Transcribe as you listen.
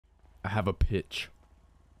I have a pitch.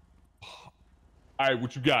 All right,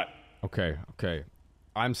 what you got? Okay.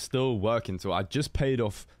 I'm still working, so I just paid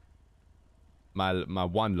off my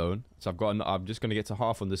one loan, so I'm just gonna get to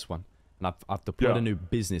half on this one, and I've deployed a new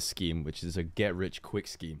business scheme, which is a get rich quick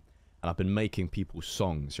scheme, and I've been making people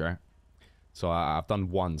songs, right? So I've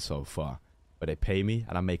done one so far, but they pay me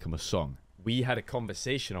and I make them a song. We had a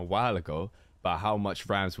conversation a while ago about how much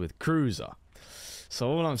rhymes with Cruizer. So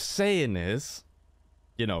all I'm saying is,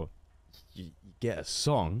 you know, you get a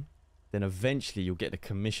song, then eventually you'll get the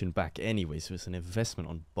commission back anyway. So it's an investment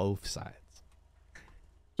on both sides.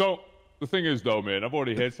 So the thing is, though, man, I've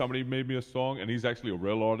already had somebody made me a song, and he's actually a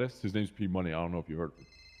real artist. His name's P Money. I don't know if you heard of him.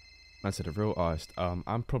 Man said a real artist.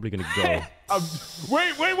 I'm probably gonna go.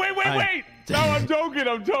 Wait! No, I'm joking,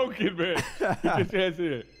 man. Get your hands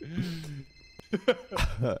here.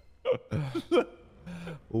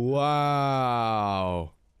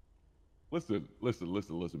 Wow. Listen,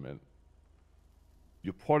 man.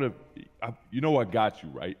 You're part of. You know I got you,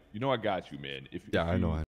 right? You know I got you, man. I know.